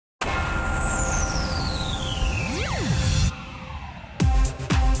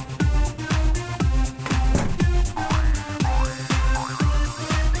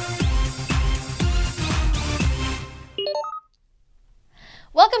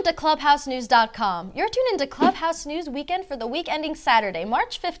Welcome to ClubhouseNews.com. You're tuned into Clubhouse News Weekend for the week ending Saturday,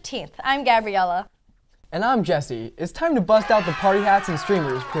 March 15th. I'm Gabriella. And I'm Jesse. It's time to bust out the party hats and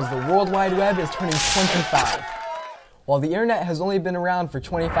streamers because the World Wide Web is turning 25. While the internet has only been around for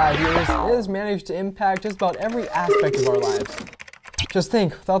 25 years, it has managed to impact just about every aspect of our lives. Just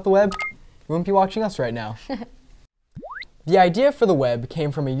think, without the web, you wouldn't be watching us right now. The idea for the web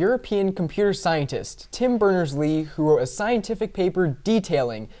came from a European computer scientist, Tim Berners-Lee, who wrote a scientific paper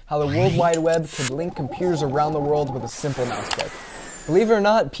detailing how the World Wide Web could link computers around the world with a simple mouse click. Believe it or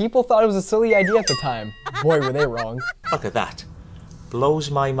not, people thought it was a silly idea at the time. Boy, were they wrong. Look at that.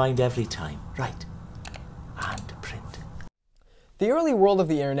 Blows my mind every time. Right. And print. The early world of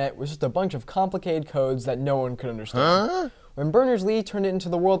the internet was just a bunch of complicated codes that no one could understand. When Berners-Lee turned it into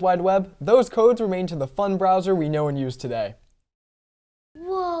the World Wide Web, those codes remained to the fun browser we know and use today.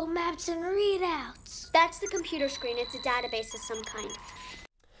 Whoa, maps and readouts. That's the computer screen. It's a database of some kind.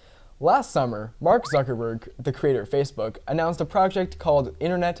 Last summer, Mark Zuckerberg, the creator of Facebook, announced a project called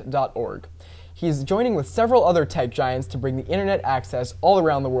Internet.org. He's joining with several other tech giants to bring the internet access all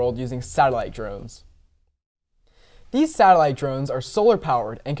around the world using satellite drones. These satellite drones are solar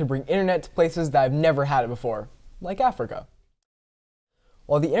powered and can bring internet to places that have never had it before, like Africa.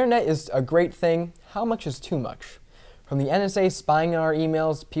 While the internet is a great thing, how much is too much? From the NSA spying on our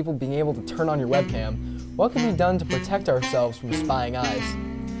emails, people being able to turn on your webcam, what can be done to protect ourselves from spying eyes?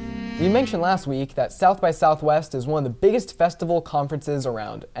 We mentioned last week that South by Southwest is one of the biggest festival conferences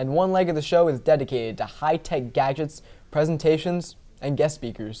around, and one leg of the show is dedicated to high-tech gadgets, presentations, and guest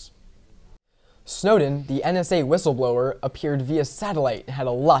speakers. Snowden, the NSA whistleblower, appeared via satellite and had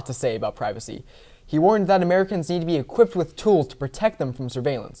a lot to say about privacy. He warned that Americans need to be equipped with tools to protect them from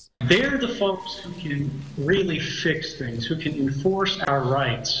surveillance. They're the folks who can really fix things, who can enforce our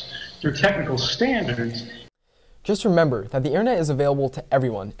rights through technical standards. Just remember that the internet is available to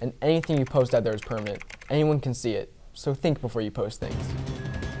everyone, and anything you post out there is permanent. Anyone can see it, so think before you post things.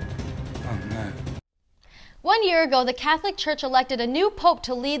 Oh, no. 1 year ago, the Catholic Church elected a new pope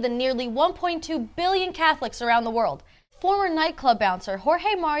to lead the nearly 1.2 billion Catholics around the world, former nightclub bouncer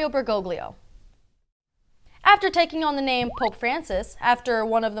Jorge Mario Bergoglio. After taking on the name Pope Francis, after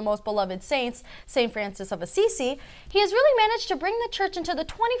one of the most beloved saints, St. Francis of Assisi, he has really managed to bring the church into the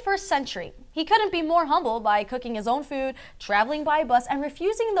 21st century. He couldn't be more humble by cooking his own food, traveling by bus, and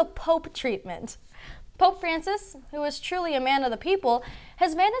refusing the Pope treatment. Pope Francis, who is truly a man of the people,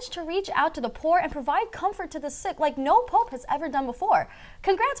 has managed to reach out to the poor and provide comfort to the sick like no pope has ever done before.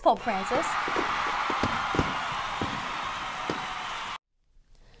 Congrats, Pope Francis.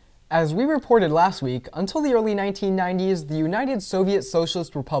 As we reported last week, until the early 1990s, the United Soviet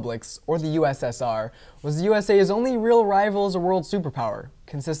Socialist Republics, or the USSR, was the USA's only real rival as a world superpower.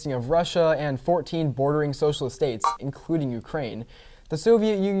 Consisting of Russia and 14 bordering socialist states, including Ukraine, the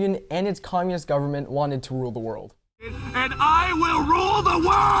Soviet Union and its communist government wanted to rule the world. And I will rule the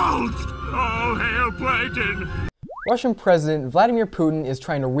world! All hail Putin! Russian President Vladimir Putin is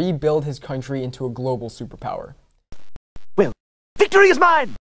trying to rebuild his country into a global superpower. Well, victory is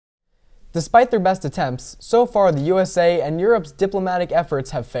mine! Despite their best attempts, so far the USA and Europe's diplomatic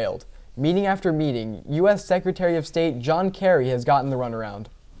efforts have failed. Meeting after meeting, U.S. Secretary of State John Kerry has gotten the runaround.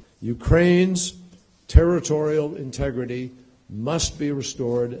 Ukraine's territorial integrity must be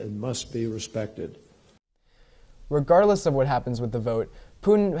restored and must be respected. Regardless of what happens with the vote,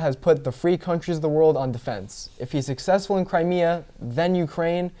 Putin has put the free countries of the world on defense. If he's successful in Crimea, then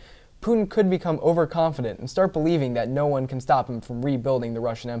Ukraine, Putin could become overconfident and start believing that no one can stop him from rebuilding the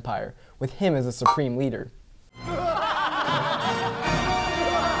Russian Empire, with him as the supreme leader.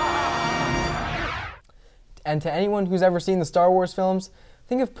 And to anyone who's ever seen the Star Wars films,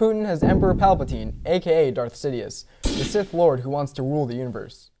 think of Putin as Emperor Palpatine, aka Darth Sidious, the Sith Lord who wants to rule the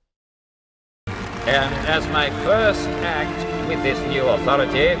universe. And as my first act with this new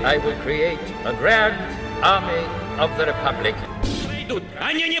authority, I will create a grand army of the Republic.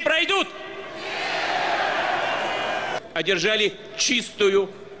 Они не пройдут! Одержали чистую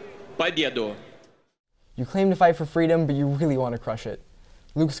победу. You claim to fight for freedom, but you really want to crush it.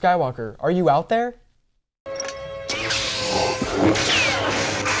 Luke Skywalker, are you out there?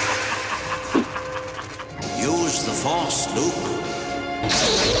 Use the Force, Luke.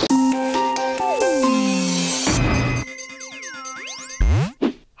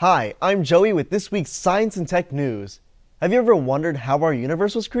 Hi, I'm Joey with this week's Science and Tech News. Have you ever wondered how our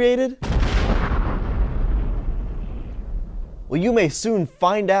universe was created? Well, you may soon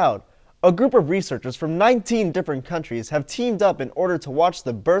find out. A group of researchers from 19 different countries have teamed up in order to watch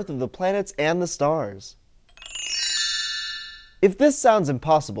the birth of the planets and the stars. If this sounds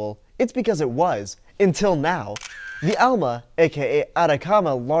impossible, it's because it was. Until now. The ALMA, aka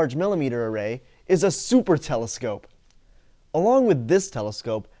Atacama Large Millimeter Array, is a super telescope. Along with this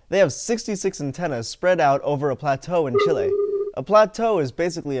telescope, they have 66 antennas spread out over a plateau in Chile. A plateau is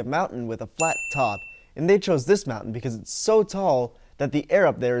basically a mountain with a flat top, and they chose this mountain because it's so tall that the air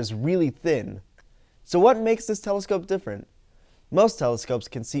up there is really thin. So what makes this telescope different? Most telescopes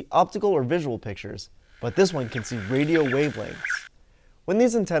can see optical or visual pictures, but this one can see radio wavelengths. When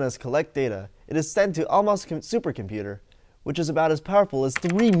these antennas collect data, it is sent to ALMA's supercomputer, which is about as powerful as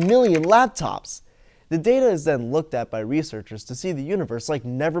 3 million laptops. The data is then looked at by researchers to see the universe like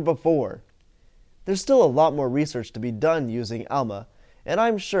never before. There's still a lot more research to be done using ALMA, and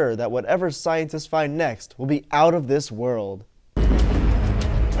I'm sure that whatever scientists find next will be out of this world.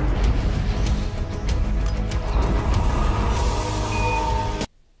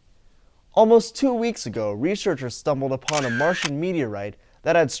 Almost 2 weeks ago, researchers stumbled upon a Martian meteorite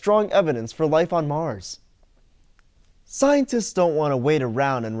that had strong evidence for life on Mars. Scientists don't want to wait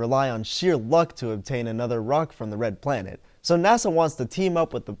around and rely on sheer luck to obtain another rock from the red planet, so NASA wants to team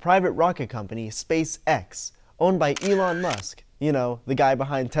up with the private rocket company SpaceX, owned by Elon Musk, you know, the guy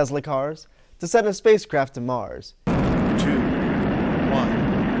behind Tesla cars, to send a spacecraft to Mars. 2, 1,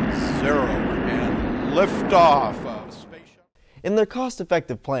 0, and liftoff of Space Shuttle. In their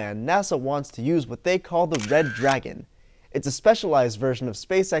cost-effective plan, NASA wants to use what they call the Red Dragon. It's a specialized version of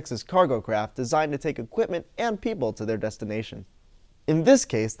SpaceX's cargo craft designed to take equipment and people to their destination. In this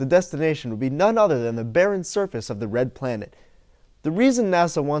case, the destination would be none other than the barren surface of the red planet. The reason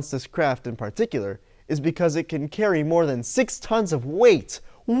NASA wants this craft in particular is because it can carry more than 6 tons of weight.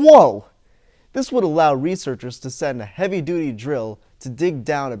 Whoa! This would allow researchers to send a heavy-duty drill to dig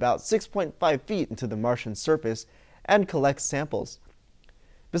down about 6.5 feet into the Martian surface and collect samples.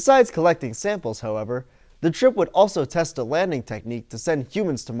 Besides collecting samples, however, the trip would also test a landing technique to send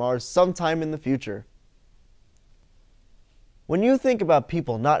humans to Mars sometime in the future. When you think about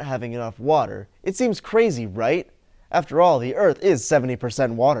people not having enough water, it seems crazy, right? After all, the Earth is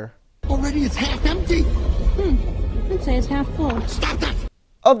 70% water. Already it's half empty. I'd say it's half full. Stop that!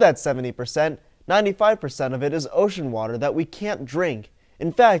 Of that 70%, 95% of it is ocean water that we can't drink.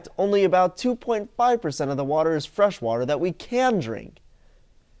 In fact, only about 2.5% of the water is fresh water that we can drink.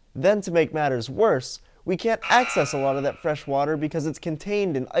 Then, to make matters worse, we can't access a lot of that fresh water because it's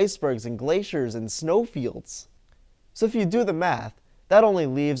contained in icebergs and glaciers and snowfields. So if you do the math, that only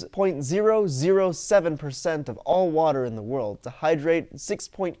leaves 0.007% of all water in the world to hydrate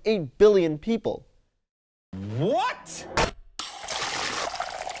 6.8 billion people. What?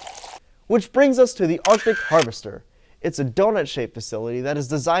 Which brings us to the Arctic Harvester. It's a donut-shaped facility that is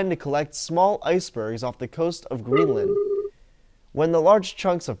designed to collect small icebergs off the coast of Greenland. When the large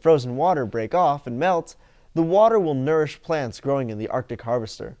chunks of frozen water break off and melt, the water will nourish plants growing in the Arctic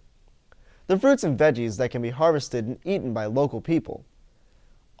Harvester. The fruits and veggies that can be harvested and eaten by local people.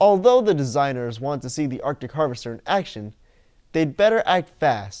 Although the designers want to see the Arctic Harvester in action, they'd better act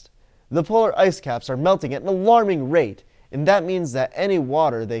fast. The polar ice caps are melting at an alarming rate, and that means that any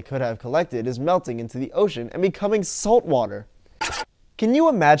water they could have collected is melting into the ocean and becoming salt water. Can you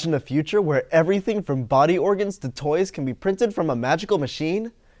imagine a future where everything from body organs to toys can be printed from a magical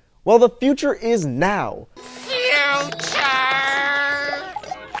machine? Well, the future is now. Future!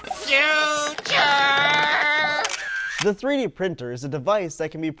 The 3D printer is a device that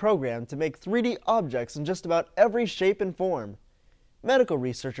can be programmed to make 3D objects in just about every shape and form. Medical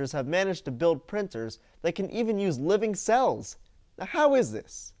researchers have managed to build printers that can even use living cells. Now, how is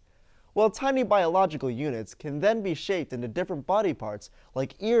this? Well, tiny biological units can then be shaped into different body parts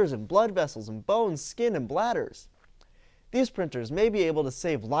like ears and blood vessels and bones, skin, and bladders. These printers may be able to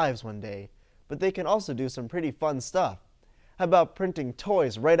save lives one day, but they can also do some pretty fun stuff. How about printing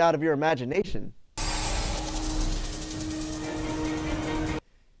toys right out of your imagination?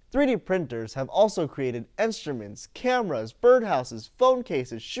 3D printers have also created instruments, cameras, birdhouses, phone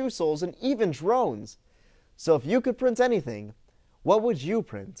cases, shoe soles, and even drones. So if you could print anything, what would you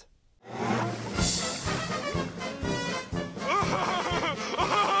print?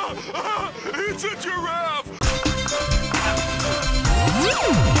 It's a giraffe!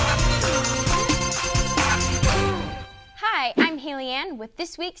 Hi, I'm Haley Ann with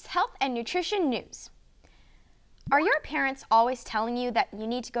this week's Health and Nutrition News. Are your parents always telling you that you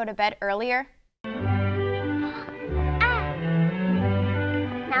need to go to bed earlier? Now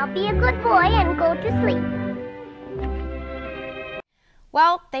be a good boy and go to sleep.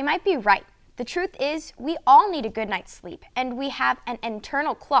 Well, they might be right. The truth is, we all need a good night's sleep, and we have an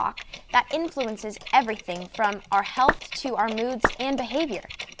internal clock that influences everything from our health to our moods and behavior.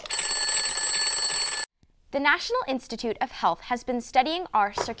 The National Institute of Health has been studying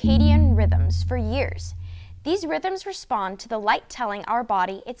our circadian rhythms for years. These rhythms respond to the light telling our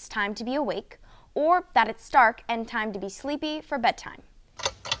body it's time to be awake, or that it's dark and time to be sleepy for bedtime.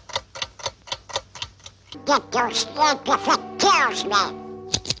 Get your sleep if it kills me.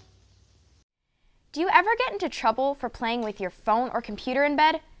 Do you ever get into trouble for playing with your phone or computer in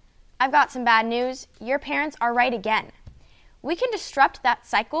bed? I've got some bad news. Your parents are right again. We can disrupt that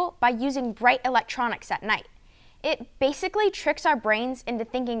cycle by using bright electronics at night. It basically tricks our brains into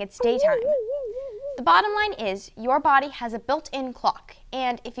thinking it's daytime. The bottom line is, your body has a built-in clock,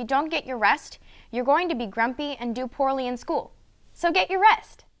 and if you don't get your rest, you're going to be grumpy and do poorly in school. So get your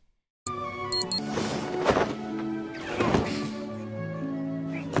rest.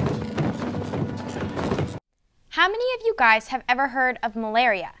 How many of you guys have ever heard of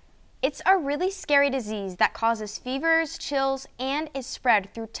malaria? It's a really scary disease that causes fevers, chills, and is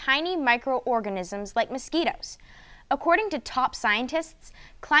spread through tiny microorganisms like mosquitoes. According to top scientists,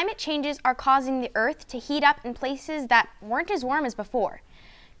 climate changes are causing the Earth to heat up in places that weren't as warm as before.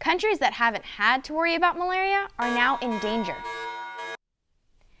 Countries that haven't had to worry about malaria are now in danger.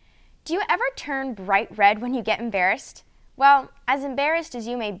 Do you ever turn bright red when you get embarrassed? Well, as embarrassed as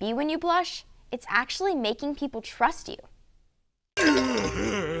you may be when you blush, it's actually making people trust you.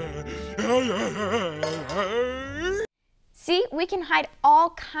 See, we can hide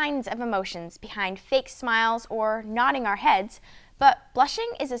all kinds of emotions behind fake smiles or nodding our heads, but blushing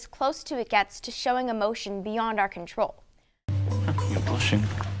is as close to it gets to showing emotion beyond our control. You're blushing.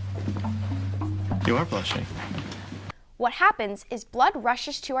 You are blushing. What happens is blood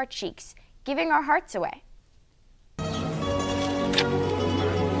rushes to our cheeks, giving our hearts away.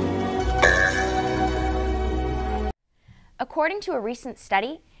 According to a recent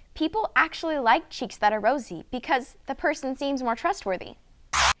study, people actually like cheeks that are rosy because the person seems more trustworthy.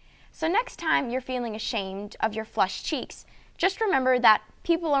 So next time you're feeling ashamed of your flushed cheeks, just remember that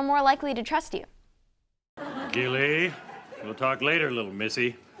people are more likely to trust you. Gilly, we'll talk later, little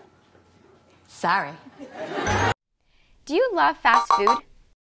missy. Sorry. Do you love fast food?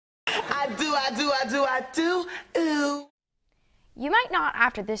 I do. Ooh. You might not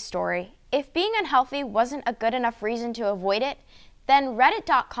after this story. If being unhealthy wasn't a good enough reason to avoid it, then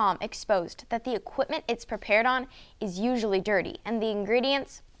Reddit.com exposed that the equipment it's prepared on is usually dirty and the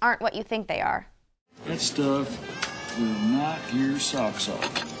ingredients aren't what you think they are. That stuff will knock your socks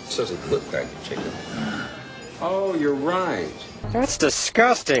off. This doesn't look like chicken. Oh, you're right. That's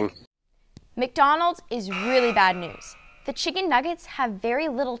disgusting. McDonald's is really bad news. The chicken nuggets have very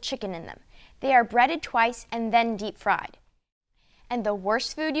little chicken in them. They are breaded twice and then deep fried. And the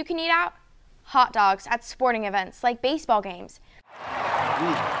worst food you can eat out? Hot dogs at sporting events like baseball games.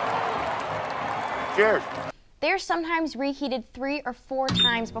 Cheers. They are sometimes reheated 3 or 4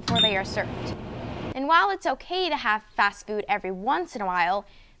 times before they are served. And while it's okay to have fast food every once in a while,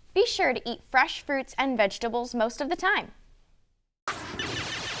 be sure to eat fresh fruits and vegetables most of the time.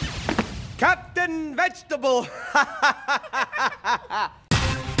 Captain Vegetable!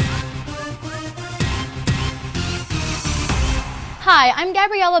 Hi, I'm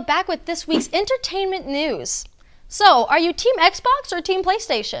Gabriella, back with this week's entertainment news. So, are you Team Xbox or Team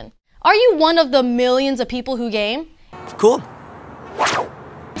PlayStation? Are you one of the millions of people who game? Cool.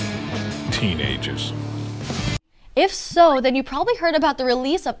 Teenagers. If so, then you probably heard about the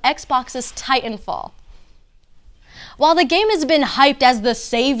release of Xbox's Titanfall. While the game has been hyped as the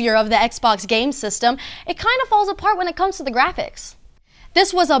savior of the Xbox game system, it kind of falls apart when it comes to the graphics.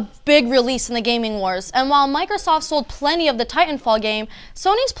 This was a big release in the gaming wars, and while Microsoft sold plenty of the Titanfall game,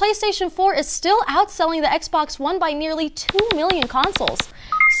 Sony's PlayStation 4 is still outselling the Xbox One by nearly 2 million consoles.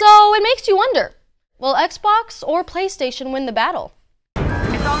 So it makes you wonder, will Xbox or PlayStation win the battle?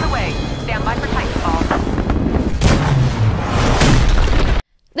 It's on the way. Stand by for Titanfall.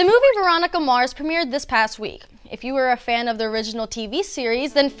 The movie Veronica Mars premiered this past week. If you were a fan of the original TV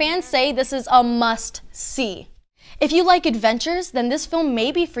series, then fans say this is a must-see. If you like adventures, then this film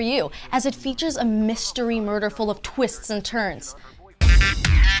may be for you, as it features a mystery murder full of twists and turns.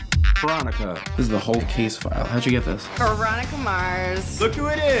 Veronica. This is the whole case file. How'd you get this? Veronica Mars. Look who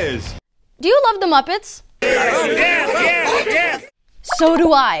it is! Do you love the Muppets? Yes! So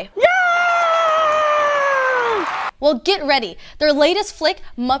do I. Well, get ready. Their latest flick,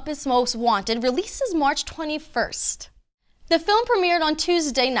 Muppets Most Wanted, releases March 21st. The film premiered on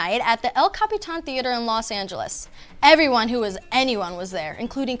Tuesday night at the El Capitan Theater in Los Angeles. Everyone who was anyone was there,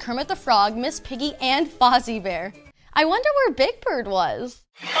 including Kermit the Frog, Miss Piggy, and Fozzie Bear. I wonder where Big Bird was.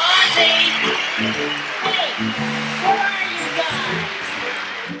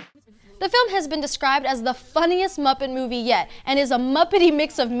 The film has been described as the funniest Muppet movie yet and is a Muppety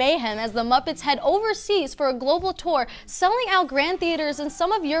mix of mayhem as the Muppets head overseas for a global tour, selling out grand theaters in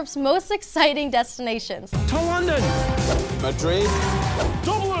some of Europe's most exciting destinations. To London, Madrid,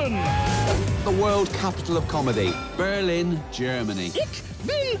 Dublin, the world capital of comedy, Berlin, Germany. Ich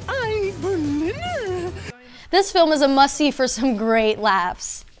bin ein Berliner. This film is a must-see for some great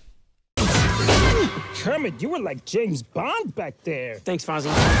laughs. Kermit, you were like James Bond back there. Thanks,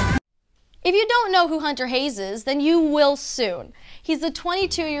 Fozzie. If you don't know who Hunter Hayes is, then you will soon. He's the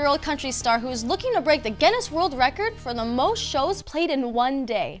 22-year-old country star who is looking to break the Guinness World Record for the most shows played in one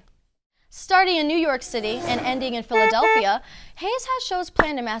day. Starting in New York City and ending in Philadelphia, Hayes has shows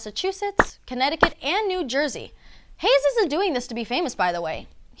planned in Massachusetts, Connecticut, and New Jersey. Hayes isn't doing this to be famous, by the way.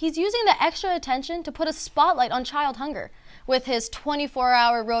 He's using the extra attention to put a spotlight on child hunger with his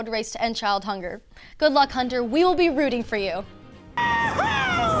 24-hour road race to end child hunger. Good luck, Hunter. We will be rooting for you.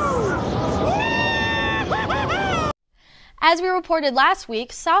 As we reported last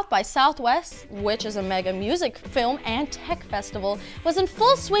week, South by Southwest, which is a mega music, film, and tech festival, was in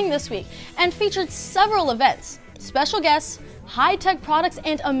full swing this week and featured several events, special guests, high-tech products,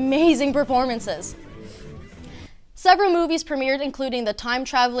 and amazing performances. Several movies premiered, including the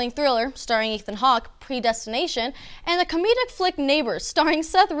time-traveling thriller starring Ethan Hawke, Predestination, and the comedic flick Neighbors starring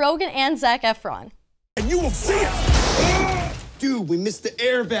Seth Rogen and Zac Efron. And you will see it! Dude, we missed the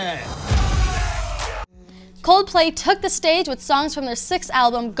airbag. Coldplay took the stage with songs from their 6th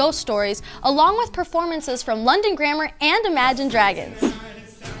album, Ghost Stories, along with performances from London Grammar and Imagine Dragons.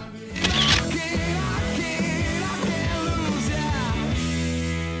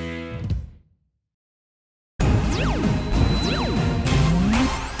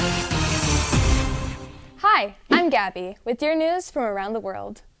 Hi, I'm Gabby with your news from around the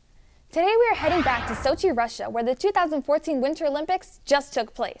world. Today we are heading back to Sochi, Russia, where the 2014 Winter Olympics just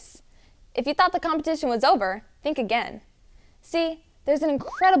took place. If you thought the competition was over, think again. See, there's an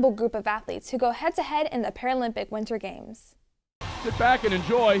incredible group of athletes who go head-to-head in the Paralympic Winter Games. Sit back and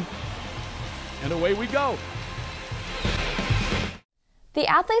enjoy, and away we go. The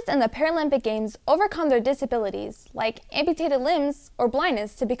athletes in the Paralympic Games overcome their disabilities, like amputated limbs or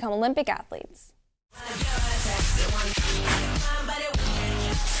blindness, to become Olympic athletes.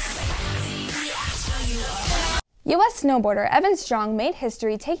 U.S. snowboarder Evan Strong made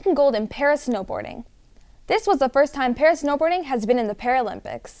history taking gold in para snowboarding. This was the first time para snowboarding has been in the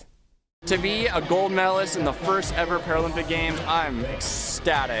Paralympics. To be a gold medalist in the first ever Paralympic Games, I'm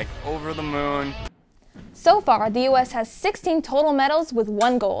ecstatic, over the moon. So far, the U.S. has 16 total medals with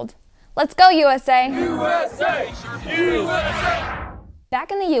 1 gold. Let's go, USA! USA! USA!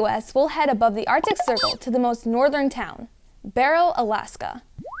 Back in the U.S., we'll head above the Arctic Circle to the most northern town, Barrow, Alaska.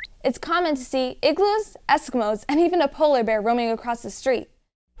 It's common to see igloos, Eskimos, and even a polar bear roaming across the street.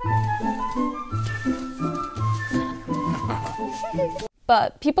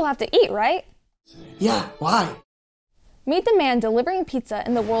 But people have to eat, right? Yeah, why? Meet the man delivering pizza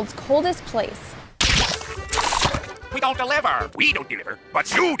in the world's coldest place. We don't deliver,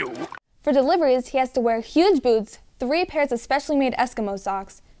 but you do. For deliveries, he has to wear huge boots, 3 pairs of specially made Eskimo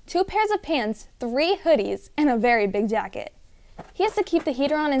socks, 2 pairs of pants, 3 hoodies, and a very big jacket. He has to keep the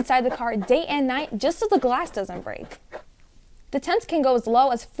heater on inside the car day and night just so the glass doesn't break. The temps can go as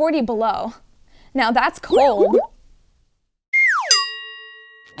low as 40 below. Now that's cold.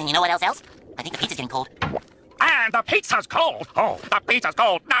 And you know what else? I think the pizza's getting cold. And the pizza's cold. Oh, the pizza's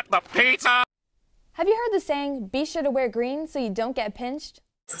cold, not the pizza. Have you heard the saying, be sure to wear green so you don't get pinched?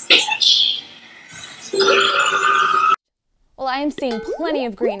 Well, I am seeing plenty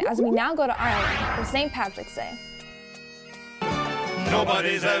of green as we now go to Ireland for St. Patrick's Day.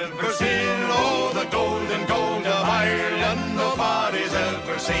 Nobody's ever seen, oh, the golden gold of Ireland, nobody's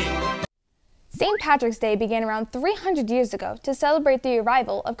ever seen. St. Patrick's Day began around 300 years ago to celebrate the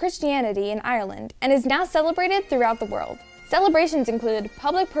arrival of Christianity in Ireland and is now celebrated throughout the world. Celebrations include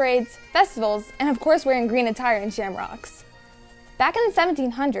public parades, festivals, and of course wearing green attire and shamrocks. Back in the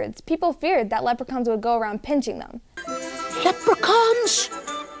 1700s, people feared that leprechauns would go around pinching them. Leprechauns?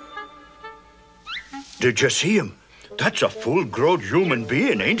 Did you see him? That's a full-grown human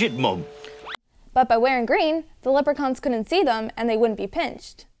being, ain't it, Mum? But by wearing green, the leprechauns couldn't see them and they wouldn't be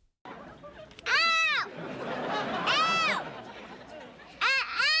pinched. Ow! Ow!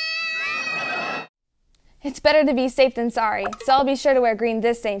 Ow! It's better to be safe than sorry, so I'll be sure to wear green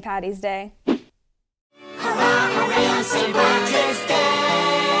this St. Patty's Day. Hurrah, hooray on St. Patrick's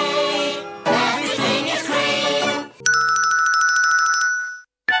Day! Everything is green!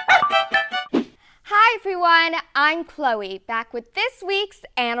 Hi everyone, I'm Chloe, back with this week's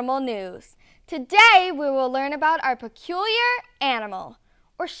animal news. Today we will learn about our peculiar animal,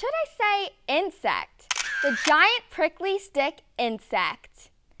 or should I say insect, the giant prickly stick insect.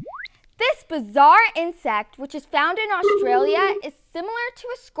 This bizarre insect, which is found in Australia, is similar to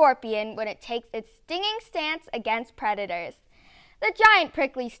a scorpion when it takes its stinging stance against predators. The giant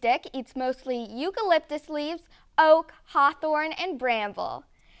prickly stick eats mostly eucalyptus leaves, oak, hawthorn, and bramble.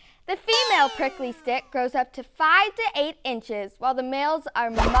 The female prickly stick grows up to 5 to 8 inches, while the males are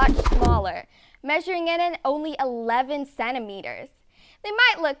much smaller, measuring in at only 11 centimeters. They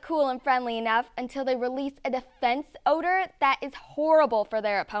might look cool and friendly enough until they release a defense odor that is horrible for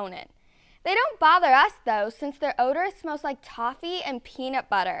their opponent. They don't bother us though, since their odor smells like toffee and peanut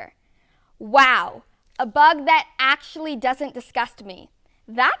butter. Wow, a bug that actually doesn't disgust me.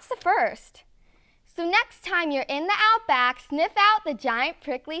 That's the first. So next time you're in the outback, sniff out the giant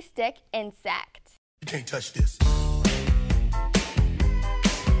prickly stick insect. You can't touch this.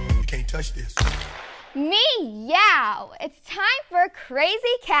 You can't touch this. Meow! It's time for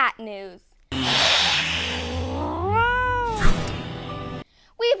crazy cat news.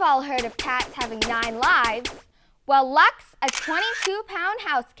 We've all heard of cats having 9 lives. Well, Lux, a 22-pound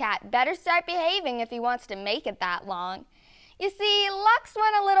house cat, better start behaving if he wants to make it that long. You see, Lux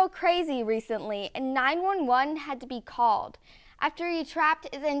went a little crazy recently, and 911 had to be called after he trapped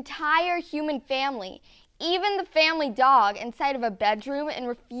his entire human family, even the family dog, inside of a bedroom and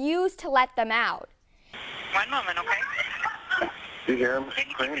refused to let them out. One moment, okay? You hear him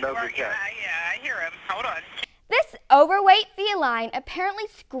screaming over the cat? Yeah, I hear him. Hold on. This overweight feline apparently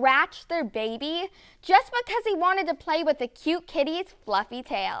scratched their baby just because he wanted to play with the cute kitty's fluffy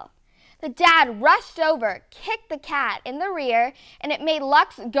tail. The dad rushed over, kicked the cat in the rear, and it made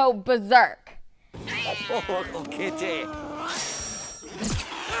Lux go berserk. Oh, kitty.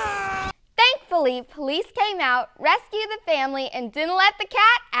 Thankfully, police came out, rescued the family, and didn't let the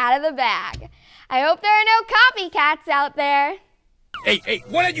cat out of the bag. I hope there are no copycats out there. Hey,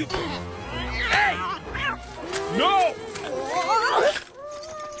 what did you... Hey! No!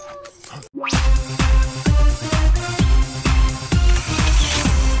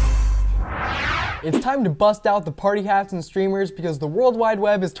 It's time to bust out the party hats and streamers because the World Wide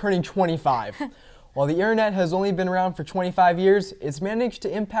Web is turning 25. While the internet has only been around for 25 years, it's managed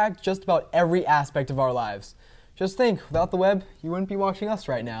to impact just about every aspect of our lives. Just think, without the web, you wouldn't be watching us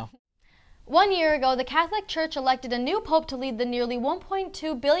right now. 1 year ago, the Catholic Church elected a new pope to lead the nearly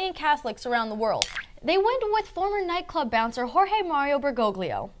 1.2 billion Catholics around the world. They went with former nightclub bouncer Jorge Mario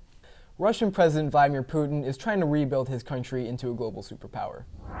Bergoglio. Russian President Vladimir Putin is trying to rebuild his country into a global superpower.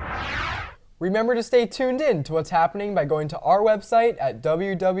 Remember to stay tuned in to what's happening by going to our website at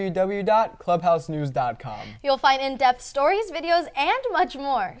www.clubhousenews.com. You'll find in-depth stories, videos, and much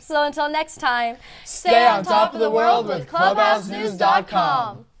more. So until next time, stay on top of the world with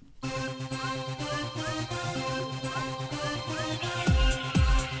clubhousenews.com.